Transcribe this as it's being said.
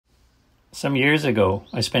Some years ago,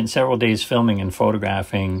 I spent several days filming and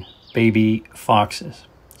photographing baby foxes.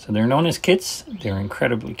 So they're known as kits. They're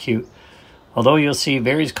incredibly cute. Although you'll see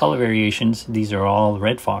various color variations, these are all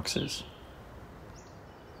red foxes.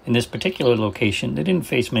 In this particular location, they didn't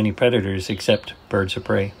face many predators except birds of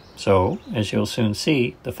prey. So, as you'll soon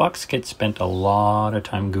see, the fox kits spent a lot of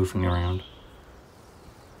time goofing around.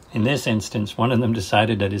 In this instance, one of them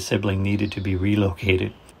decided that his sibling needed to be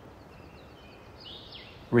relocated.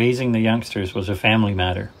 Raising the youngsters was a family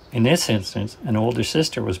matter. In this instance, an older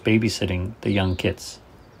sister was babysitting the young kits.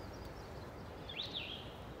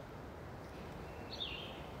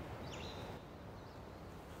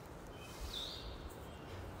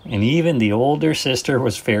 And even the older sister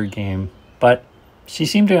was fair game, but she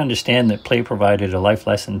seemed to understand that play provided a life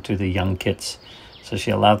lesson to the young kits, so she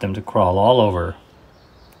allowed them to crawl all over her.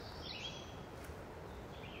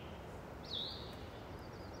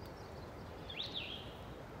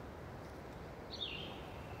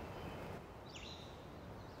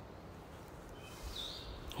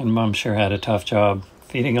 And Mom sure had a tough job.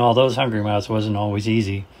 Feeding all those hungry mouths wasn't always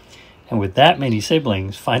easy. And with that many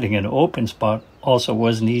siblings, finding an open spot also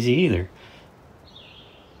wasn't easy either.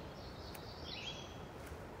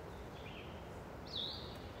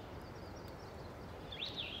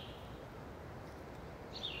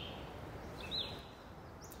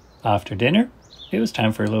 After dinner, it was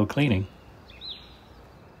time for a little cleaning.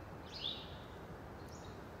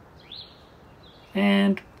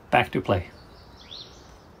 And back to play.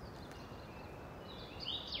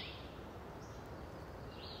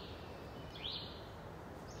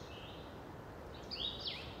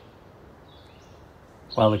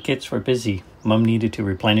 While the kits were busy, Mum needed to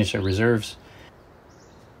replenish her reserves.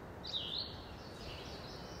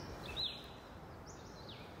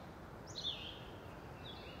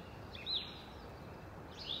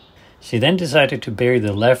 She then decided to bury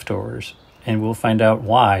the leftovers, and we'll find out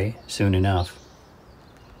why soon enough.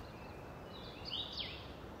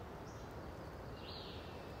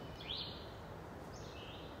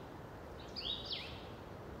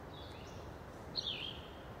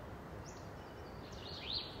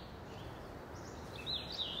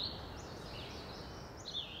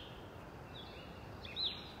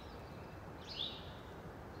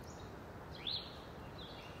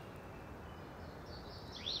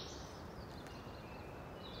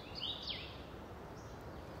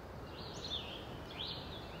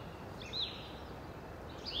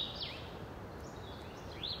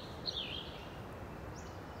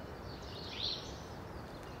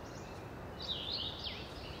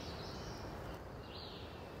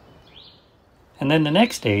 And then the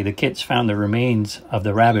next day, the kits found the remains of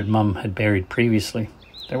the rabbit Mum had buried previously.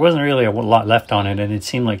 There wasn't really a lot left on it, and it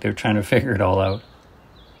seemed like they were trying to figure it all out.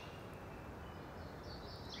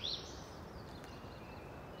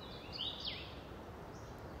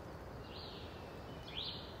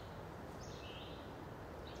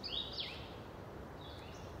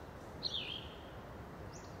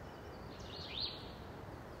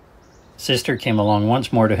 Sister came along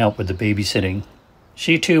once more to help with the babysitting.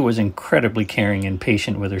 She too was incredibly caring and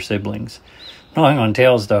patient with her siblings. Gnawing on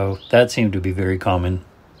tails, though, that seemed to be very common.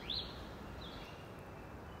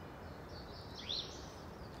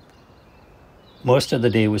 Most of the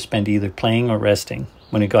day was spent either playing or resting.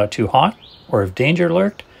 When it got too hot, or if danger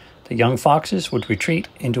lurked, the young foxes would retreat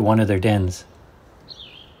into one of their dens.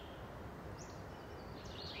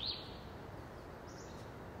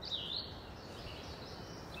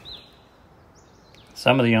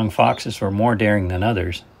 Some of the young foxes were more daring than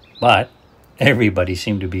others, but everybody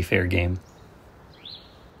seemed to be fair game.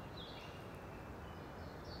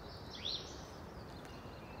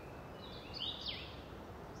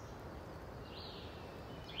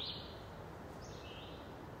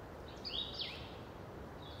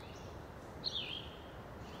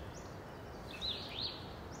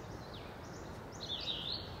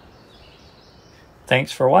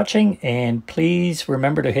 Thanks for watching, and please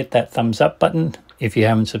remember to hit that thumbs up button. If you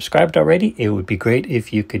haven't subscribed already, it would be great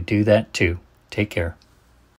if you could do that too. Take care.